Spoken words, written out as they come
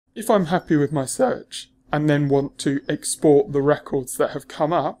If I'm happy with my search and then want to export the records that have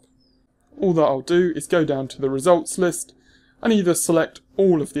come up, all that I'll do is go down to the results list and either select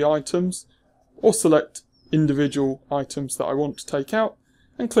all of the items or select individual items that I want to take out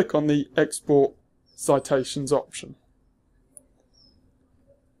and click on the Export Citations option.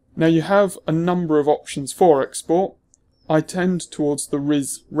 Now you have a number of options for export. I tend towards the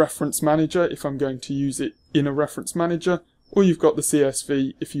RIS Reference Manager if I'm going to use it in a reference manager, or you've got the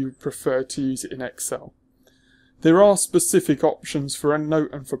CSV if you prefer to use it in Excel. There are specific options for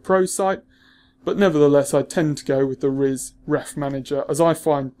EndNote and for ProSite, but nevertheless I tend to go with the RIS Ref Manager as I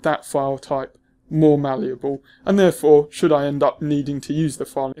find that file type more malleable, and therefore should I end up needing to use the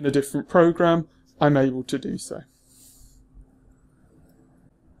file in a different program, I'm able to do so.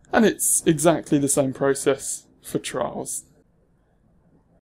 And it's exactly the same process for trials.